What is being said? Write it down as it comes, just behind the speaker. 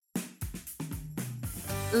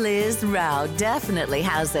Liz Rao definitely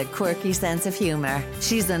has a quirky sense of humor.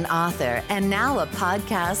 She's an author and now a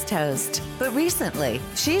podcast host. But recently,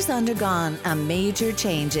 she's undergone a major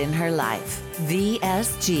change in her life: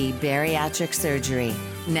 VSG bariatric surgery.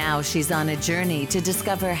 Now she's on a journey to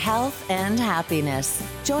discover health and happiness.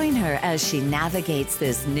 Join her as she navigates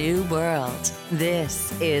this new world.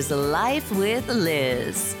 This is Life with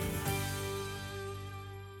Liz.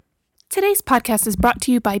 Today's podcast is brought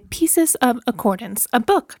to you by Pieces of Accordance, a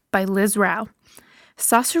book by Liz Rao.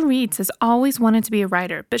 Sasha Reeds has always wanted to be a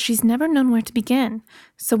writer, but she's never known where to begin.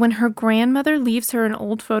 So when her grandmother leaves her an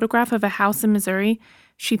old photograph of a house in Missouri,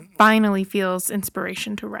 she finally feels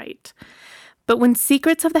inspiration to write. But when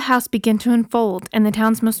secrets of the house begin to unfold and the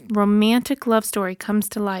town's most romantic love story comes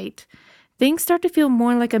to light, things start to feel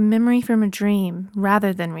more like a memory from a dream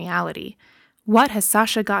rather than reality. What has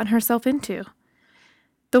Sasha gotten herself into?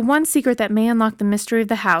 The one secret that may unlock the mystery of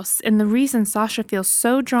the house and the reason Sasha feels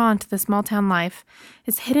so drawn to the small town life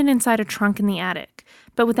is hidden inside a trunk in the attic.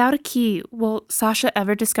 But without a key, will Sasha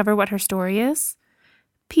ever discover what her story is?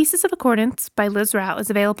 Pieces of Accordance by Liz Rao is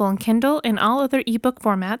available in Kindle and all other ebook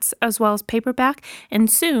formats, as well as paperback and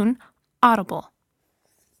soon, Audible.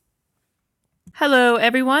 Hello,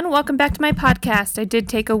 everyone. Welcome back to my podcast. I did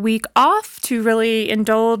take a week off to really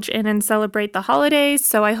indulge in and celebrate the holidays,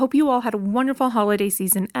 so I hope you all had a wonderful holiday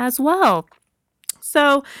season as well.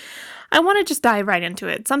 So I want to just dive right into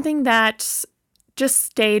it. Something that just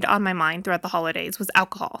stayed on my mind throughout the holidays was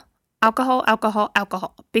alcohol.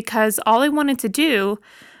 Alcohol, because all I wanted to do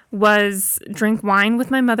was drink wine with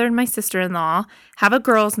my mother and my sister-in-law, have a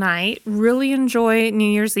girls' night, really enjoy New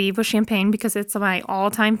Year's Eve with champagne because it's my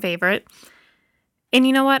all-time favorite. And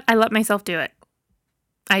you know what? I let myself do it.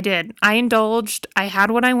 I did. I indulged. I had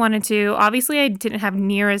what I wanted to. Obviously, I didn't have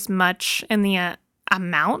near as much in the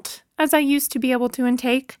amount as I used to be able to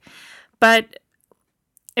intake. But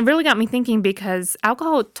it really got me thinking because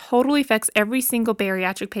alcohol totally affects every single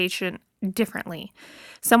bariatric patient differently.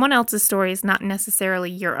 Someone else's story is not necessarily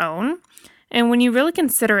your own. And when you really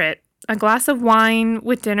consider it, a glass of wine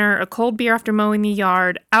with dinner, a cold beer after mowing the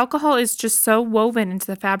yard, alcohol is just so woven into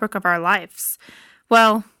the fabric of our lives.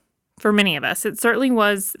 Well, for many of us, it certainly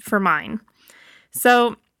was for mine.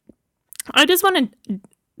 So I just want to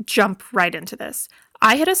jump right into this.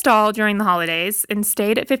 I hit a stall during the holidays and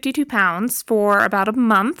stayed at 52 pounds for about a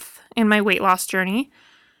month in my weight loss journey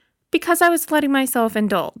because I was letting myself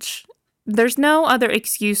indulge. There's no other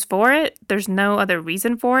excuse for it. There's no other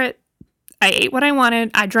reason for it. I ate what I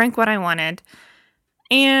wanted. I drank what I wanted.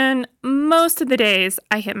 And most of the days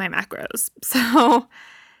I hit my macros.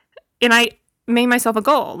 And I made myself a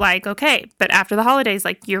goal, like, okay, but after the holidays,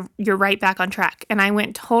 like, you're right back on track. And I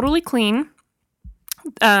went totally clean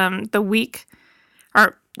the week,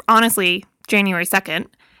 or honestly, January 2nd,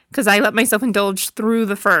 because I let myself indulge through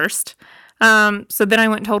the 1st. So then I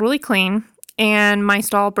went totally clean, and my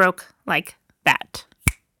stall broke like that.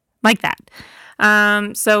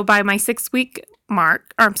 So by my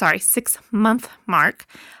 6-month mark,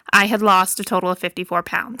 I had lost a total of 54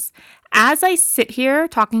 pounds. As I sit here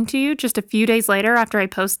talking to you just a few days later after I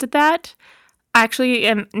posted that, I actually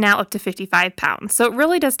am now up to 55 pounds. So it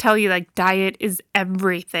really does tell you, like, diet is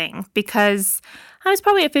everything, because I was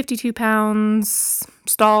probably at 52 pounds,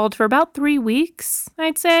 stalled for about 3 weeks,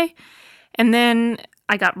 I'd say. And then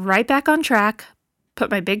I got right back on track,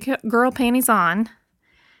 put my big girl panties on,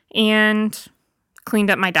 and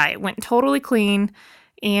cleaned up my diet. Went totally clean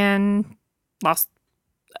and lost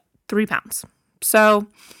 3 pounds. So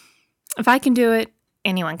if I can do it,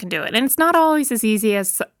 anyone can do it. And it's not always as easy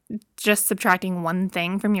as just subtracting one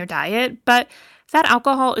thing from your diet, but that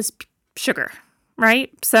alcohol is sugar,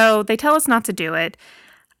 right? So they tell us not to do it.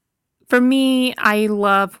 For me, I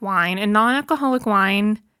love wine, and non-alcoholic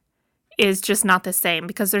wine is just not the same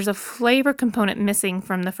because there's a flavor component missing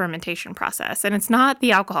from the fermentation process. And it's not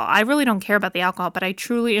the alcohol. I really don't care about the alcohol, but I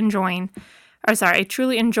truly enjoy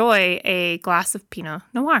a glass of Pinot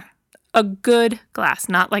Noir. A good glass,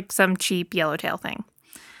 not like some cheap yellowtail thing.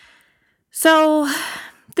 So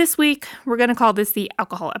this week, we're going to call this the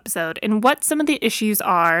alcohol episode, and what some of the issues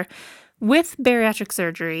are with bariatric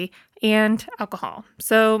surgery and alcohol.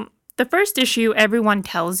 So the first issue everyone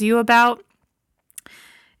tells you about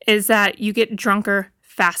is that you get drunker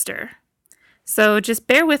faster. So just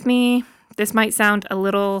bear with me. This might sound a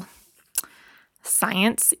little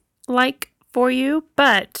science-like for you,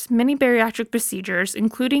 but many bariatric procedures,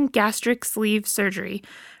 including gastric sleeve surgery,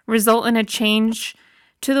 result in a change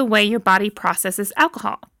to the way your body processes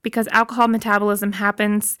alcohol. Because alcohol metabolism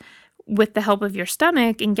happens with the help of your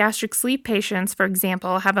stomach, and gastric sleeve patients, for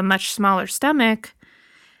example, have a much smaller stomach,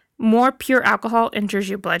 more pure alcohol enters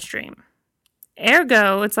your bloodstream.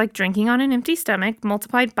 Ergo, it's like drinking on an empty stomach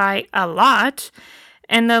multiplied by a lot.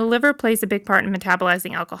 And the liver plays a big part in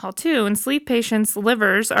metabolizing alcohol too. And sleep patients'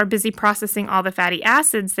 livers are busy processing all the fatty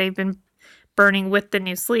acids they've been burning with the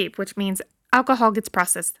new sleep, which means alcohol gets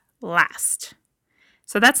processed last.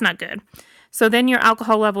 So that's not good. So then your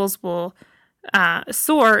alcohol levels will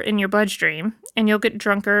soar in your bloodstream and you'll get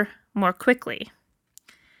drunker more quickly.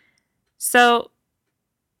 So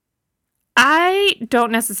I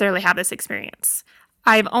don't necessarily have this experience.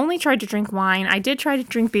 I've only tried to drink wine. I did try to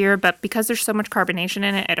drink beer, but because there's so much carbonation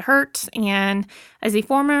in it, it hurts. And as a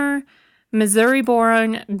former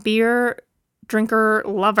Missouri-born beer drinker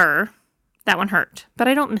lover, that one hurt, but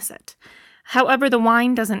I don't miss it. However, the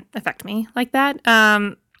wine doesn't affect me like that.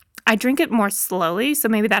 I drink it more slowly, so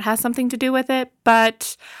maybe that has something to do with it,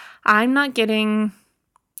 but I'm not getting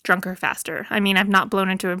drunker faster. I mean, I've not blown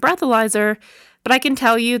into a breathalyzer, but I can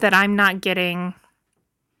tell you that I'm not getting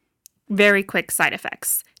very quick side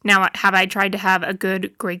effects. Now, have I tried to have a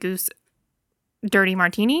good Grey Goose dirty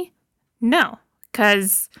martini? No,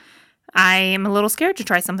 because I am a little scared to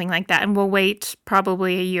try something like that and will wait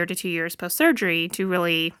probably a year to 2 years post-surgery to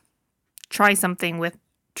really try something with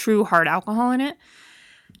true hard alcohol in it.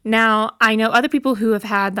 Now, I know other people who have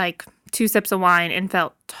had like 2 sips of wine and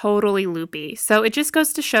felt totally loopy. So it just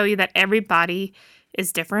goes to show you that every body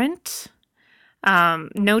is different.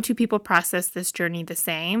 No 2 people process this journey the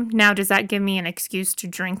same. Now, does that give me an excuse to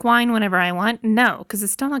drink wine whenever I want? No, because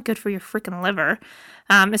it's still not good for your freaking liver,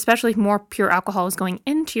 especially if more pure alcohol is going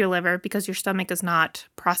into your liver because your stomach is not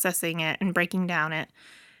processing it and breaking down it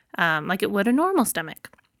like it would a normal stomach.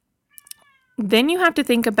 Then you have to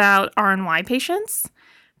think about RNY patients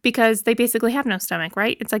because they basically have no stomach,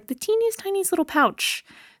 right? It's like the teeniest, tiniest little pouch.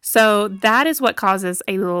 So that is what causes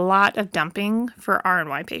a lot of dumping for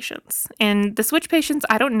RNY patients. And the switch patients,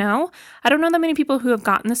 I don't know. I don't know that many people who have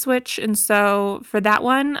gotten the switch. And so for that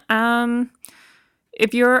one,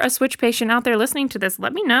 if you're a switch patient out there listening to this,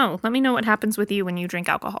 let me know. Let me know what happens with you when you drink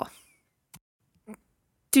alcohol.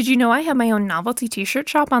 Did you know I have my own novelty t-shirt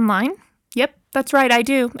shop online? Yep, that's right, I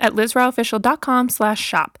do, at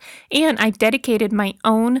lizraofficial.com/shop. And I dedicated my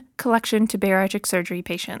own collection to bariatric surgery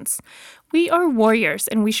patients. We are warriors,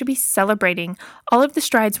 and we should be celebrating all of the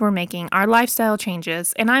strides we're making, our lifestyle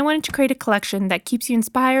changes, and I wanted to create a collection that keeps you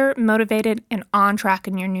inspired, motivated, and on track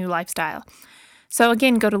in your new lifestyle. So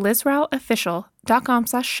again, go to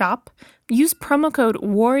lizraofficial.com/shop. Use promo code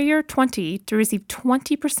WARRIOR20 to receive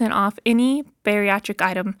 20% off any bariatric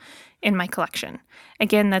item in my collection.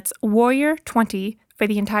 Again, that's WARRIOR20 for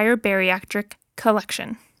the entire bariatric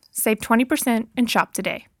collection. Save 20% and shop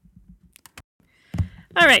today.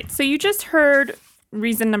 All right, so you just heard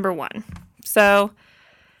reason number 1. So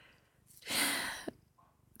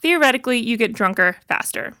theoretically, you get drunker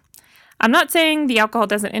faster. I'm not saying the alcohol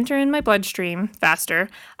doesn't enter in my bloodstream faster.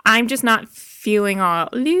 I'm just not feeling all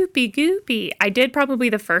loopy goopy. I did probably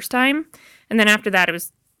the first time, and then after that,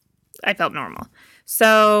 I felt normal.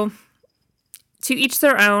 So to each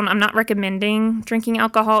their own. I'm not recommending drinking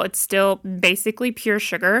alcohol. It's still basically pure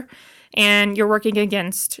sugar, and you're working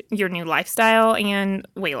against your new lifestyle and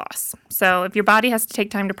weight loss. So if your body has to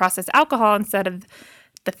take time to process alcohol instead of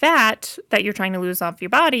the fat that you're trying to lose off your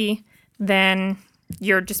body, then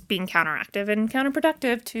you're just being counteractive and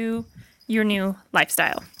counterproductive to your new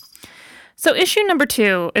lifestyle. So issue number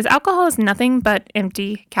 2 is alcohol is nothing but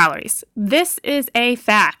empty calories. This is a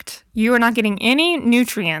fact. You are not getting any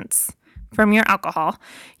nutrients from your alcohol.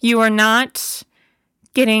 You are not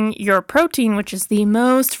getting your protein, which is the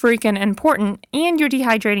most freaking important, and you're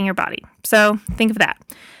dehydrating your body. So think of that.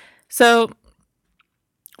 So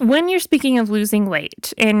when you're speaking of losing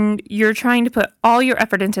weight and you're trying to put all your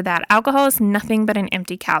effort into that, alcohol is nothing but an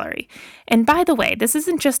empty calorie. And by the way, this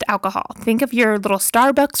isn't just alcohol. Think of your little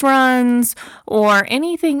Starbucks runs or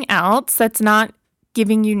anything else that's not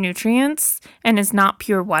giving you nutrients and is not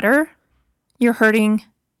pure water. You're hurting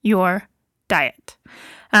your diet.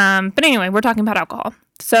 But anyway, we're talking about alcohol.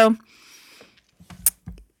 So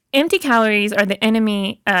empty calories are the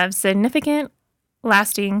enemy of significant,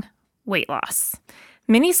 lasting weight loss.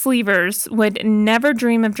 Many sleevers would never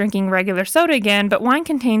dream of drinking regular soda again, but wine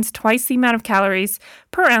contains twice the amount of calories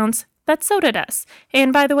per ounce that soda does.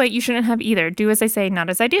 And by the way, you shouldn't have either. Do as I say, not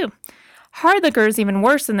as I do. Hard liquor is even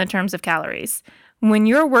worse in the terms of calories. When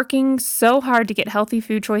you're working so hard to get healthy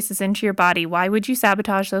food choices into your body, why would you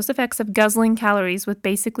sabotage those effects of guzzling calories with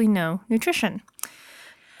basically no nutrition?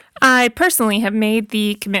 I personally have made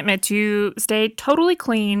the commitment to stay totally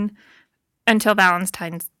clean until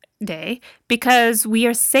Valentine's Day because we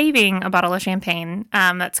are saving a bottle of champagne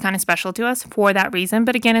that's kind of special to us for that reason.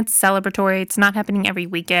 But again, it's celebratory. It's not happening every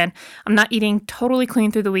weekend. I'm not eating totally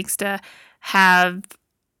clean through the weeks to have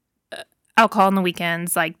alcohol on the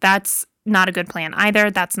weekends. Like, that's not a good plan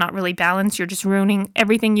either. That's not really balanced. You're just ruining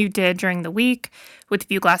everything you did during the week with a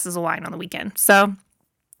few glasses of wine on the weekend. So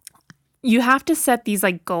you have to set these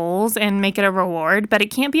like goals and make it a reward, but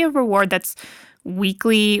it can't be a reward that's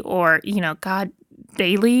weekly or,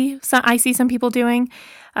 daily. So I see some people doing,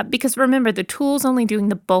 because remember, the tool's only doing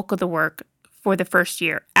the bulk of the work for the first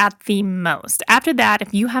year at the most. After that,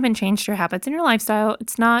 if you haven't changed your habits and your lifestyle,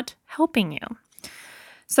 it's not helping you.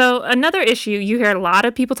 So another issue you hear a lot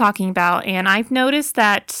of people talking about, and I've noticed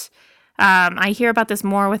that I hear about this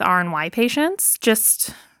more with RNY patients,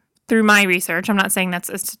 just through my research. I'm not saying that's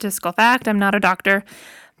a statistical fact. I'm not a doctor.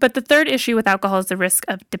 But the third issue with alcohol is the risk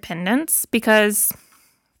of dependence, because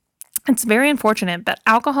it's very unfortunate, but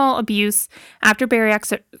alcohol abuse after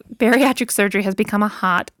bariatric surgery has become a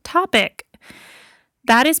hot topic.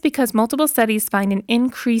 That is because multiple studies find an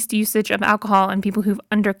increased usage of alcohol in people who've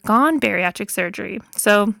undergone bariatric surgery.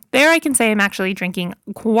 So there I can say I'm actually drinking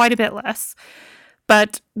quite a bit less.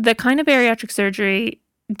 But the kind of bariatric surgery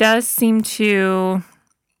does seem to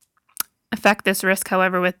affect this risk,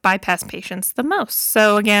 however, with bypass patients the most.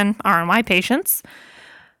 So again, RNY patients.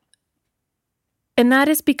 And that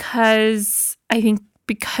is because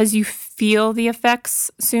you feel the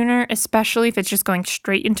effects sooner, especially if it's just going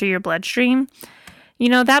straight into your bloodstream.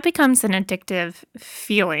 That becomes an addictive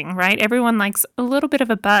feeling, right? Everyone likes a little bit of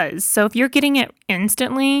a buzz. So if you're getting it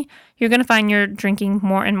instantly, you're going to find you're drinking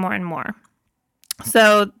more and more and more.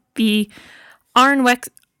 So the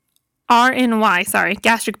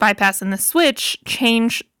gastric bypass and the switch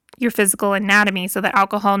change your physical anatomy so that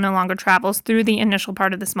alcohol no longer travels through the initial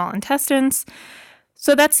part of the small intestines.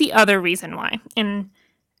 So that's the other reason why. And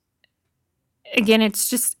again, it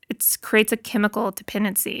creates a chemical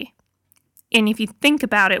dependency. And if you think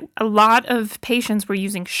about it, a lot of patients were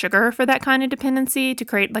using sugar for that kind of dependency to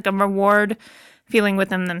create like a reward feeling with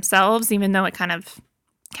themselves, even though it kind of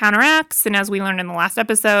counteracts. And as we learned in the last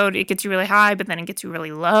episode, it gets you really high, but then it gets you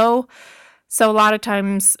really low. So a lot of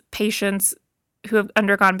times patients who have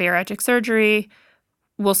undergone bariatric surgery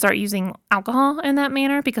will start using alcohol in that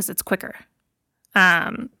manner because it's quicker.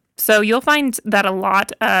 So you'll find that a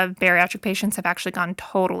lot of bariatric patients have actually gone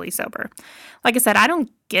totally sober. Like I said, I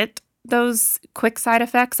don't get those quick side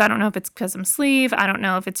effects. I don't know if it's because I'm sleeve. I don't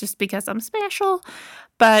know if it's just because I'm special,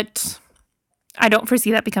 but I don't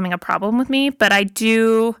foresee that becoming a problem with me. But I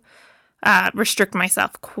do restrict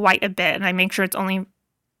myself quite a bit, and I make sure it's only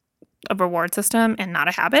a reward system and not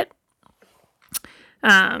a habit.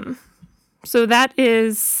 So that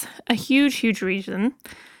is a huge, huge reason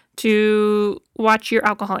to watch your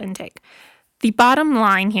alcohol intake. The bottom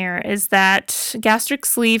line here is that gastric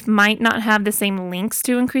sleeve might not have the same links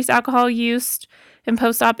to increased alcohol use in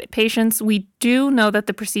post-op patients. We do know that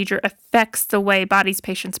the procedure affects the way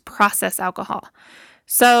patients process alcohol.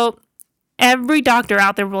 So every doctor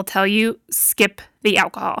out there will tell you, skip the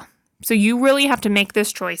alcohol. So you really have to make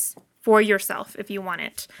this choice for yourself if you want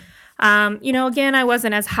it. Again, I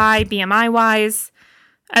wasn't as high BMI-wise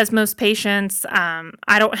as most patients.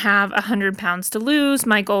 I don't have 100 pounds to lose.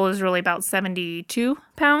 My goal is really about 72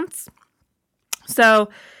 pounds. So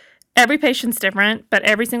every patient's different, but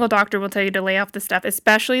every single doctor will tell you to lay off the stuff,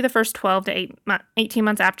 especially the first 12 to 18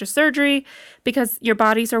 months after surgery, because your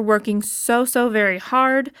bodies are working so very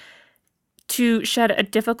hard to shed a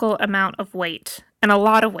difficult amount of weight, and a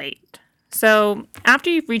lot of weight. So after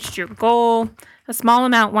you've reached your goal, a small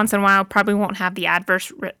amount once in a while probably won't have the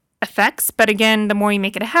adverse effects. But again, the more you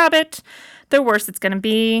make it a habit, the worse it's going to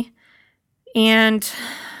be. And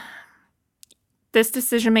this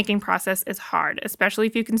decision-making process is hard, especially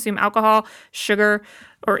if you consume alcohol, sugar,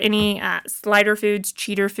 or any slider foods,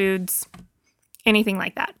 cheater foods, anything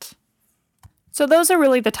like that. So those are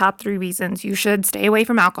really the top 3 reasons you should stay away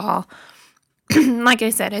from alcohol. Like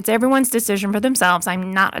I said, it's everyone's decision for themselves.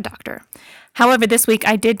 I'm not a doctor. However, this week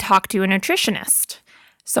I did talk to a nutritionist.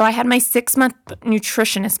 So I had my 6-month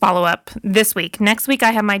nutritionist follow-up this week. Next week,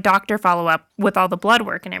 I have my doctor follow-up with all the blood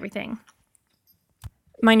work and everything.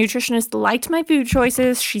 My nutritionist liked my food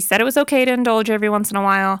choices. She said it was okay to indulge every once in a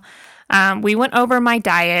while. We went over my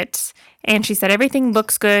diet, and she said everything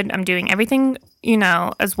looks good. I'm doing everything,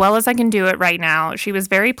 as well as I can do it right now. She was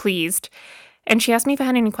very pleased, and she asked me if I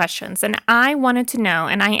had any questions. And I wanted to know,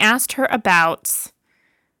 and I asked her about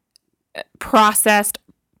processed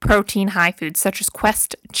protein high foods such as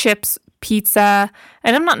Quest chips, pizza,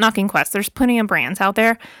 and I'm not knocking Quest. There's plenty of brands out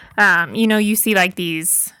there. You see like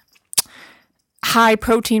these high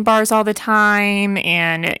protein bars all the time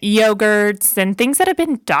and yogurts and things that have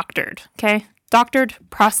been doctored, okay? Doctored,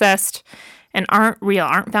 processed, and aren't real,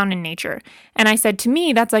 aren't found in nature. And I said, to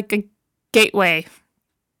me, that's like a gateway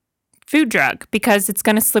food drug because it's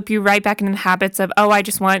going to slip you right back into the habits of, oh, I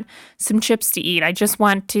just want some chips to eat. I just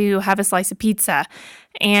want to have a slice of pizza.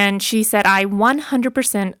 And she said, I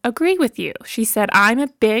 100% agree with you. She said, I'm a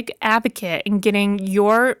big advocate in getting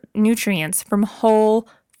your nutrients from whole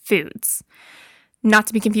foods. Not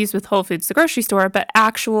to be confused with Whole Foods, the grocery store, but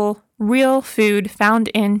actual real food found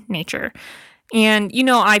in nature. And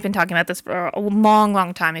I've been talking about this for a long,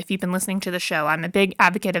 long time. If you've been listening to the show, I'm a big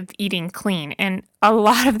advocate of eating clean. And a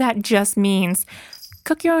lot of that just means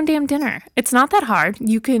cook your own damn dinner. It's not that hard.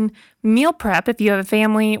 You can meal prep if you have a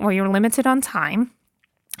family or you're limited on time.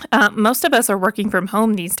 Most of us are working from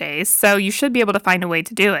home these days, so you should be able to find a way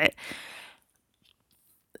to do it.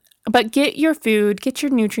 But get your food, get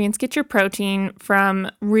your nutrients, get your protein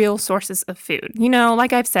from real sources of food.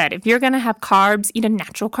 Like I've said, if you're going to have carbs, eat a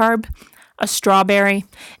natural carb. A strawberry,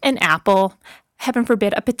 an apple, heaven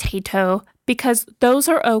forbid, a potato, because those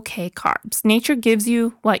are okay carbs. Nature gives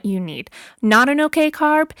you what you need. Not an okay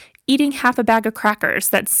carb, eating half a bag of crackers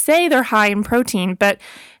that say they're high in protein, but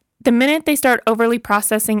the minute they start overly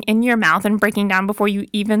processing in your mouth and breaking down before you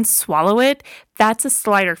even swallow it, that's a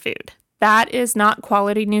slider food. That is not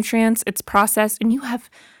quality nutrients. It's processed, and you have,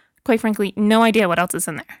 quite frankly, no idea what else is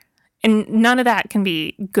in there. And none of that can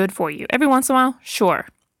be good for you. Every once in a while, sure.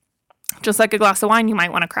 Just like a glass of wine, you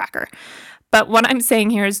might want a cracker. But what I'm saying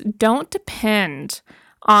here is don't depend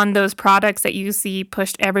on those products that you see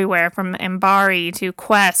pushed everywhere, from Embari to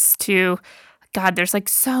Quest to, God, there's like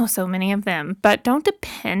so many of them. But don't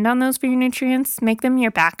depend on those for your nutrients. Make them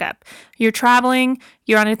your backup. You're traveling,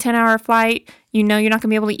 you're on a 10-hour flight, you're not going to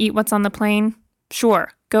be able to eat what's on the plane.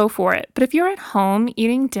 Sure, go for it. But if you're at home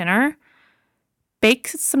eating dinner, bake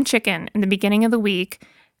some chicken in the beginning of the week,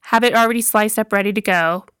 have it already sliced up, ready to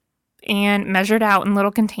go, and measured out in little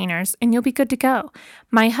containers, and you'll be good to go.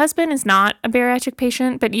 My husband is not a bariatric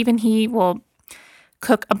patient, but even he will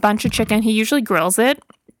cook a bunch of chicken. He usually grills it,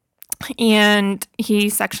 and he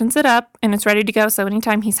sections it up, and it's ready to go. So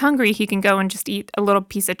anytime he's hungry, he can go and just eat a little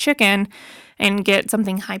piece of chicken and get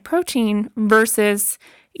something high protein versus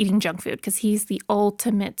eating junk food, because he's the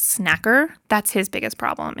ultimate snacker. That's his biggest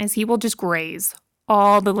problem, is he will just graze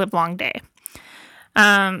all the livelong day.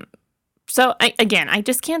 So I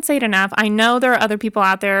just can't say it enough. I know there are other people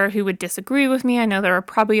out there who would disagree with me. I know there are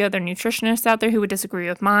probably other nutritionists out there who would disagree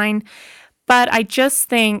with mine. But I just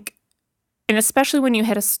think, and especially when you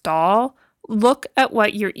hit a stall, look at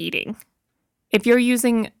what you're eating. If you're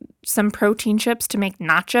using some protein chips to make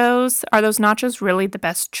nachos, are those nachos really the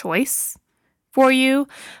best choice for you?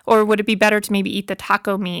 Or would it be better to maybe eat the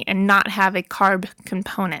taco meat and not have a carb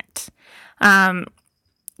component?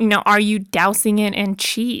 Are you dousing it in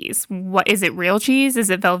cheese? What is it, real cheese? Is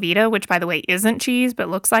it Velveeta, which by the way isn't cheese but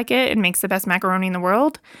looks like it and makes the best macaroni in the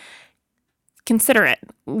world? Consider it.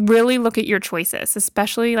 Really look at your choices,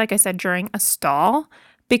 especially like I said during a stall,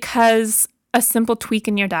 because a simple tweak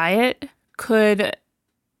in your diet could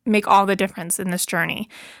make all the difference in this journey,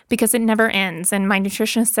 because it never ends. And my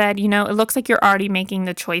nutritionist said, it looks like you're already making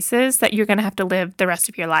the choices that you're going to have to live the rest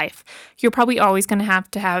of your life. You're probably always going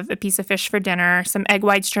to have a piece of fish for dinner, some egg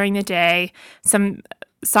whites during the day, some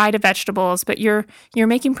side of vegetables, but you're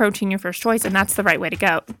making protein your first choice, and that's the right way to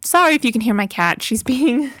go. Sorry if you can hear my cat. She's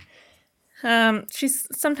being, she's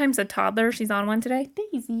sometimes a toddler. She's on one today.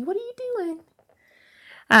 Daisy, what are you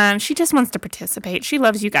doing? She just wants to participate. She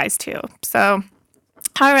loves you guys too. So,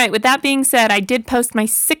 all right, with that being said, I did post my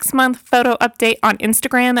 6-month photo update on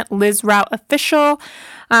Instagram at Liz Rout Official.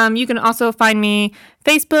 You can also find me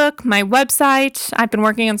Facebook, my website. I've been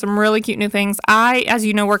working on some really cute new things. I, as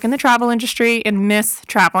you know, work in the travel industry and miss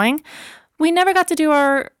traveling. We never got to do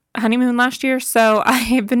our honeymoon last year, so I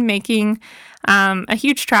have been making a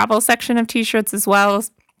huge travel section of t-shirts as well,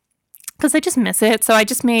 because I just miss it. So I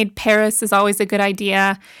just made Paris is always a good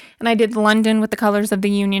idea, and I did London with the colors of the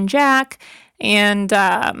Union Jack. And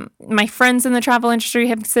my friends in the travel industry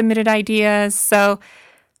have submitted ideas. So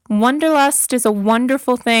Wanderlust is a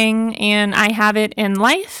wonderful thing, and I have it in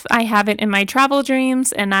life. I have it in my travel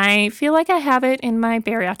dreams, and I feel like I have it in my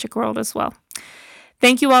bariatric world as well.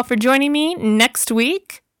 Thank you all for joining me. Next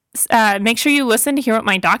week, make sure you listen to hear what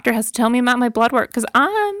my doctor has to tell me about my blood work, because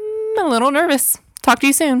I'm a little nervous. Talk to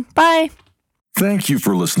you soon. Bye. Thank you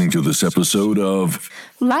for listening to this episode of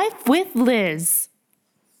Life with Liz.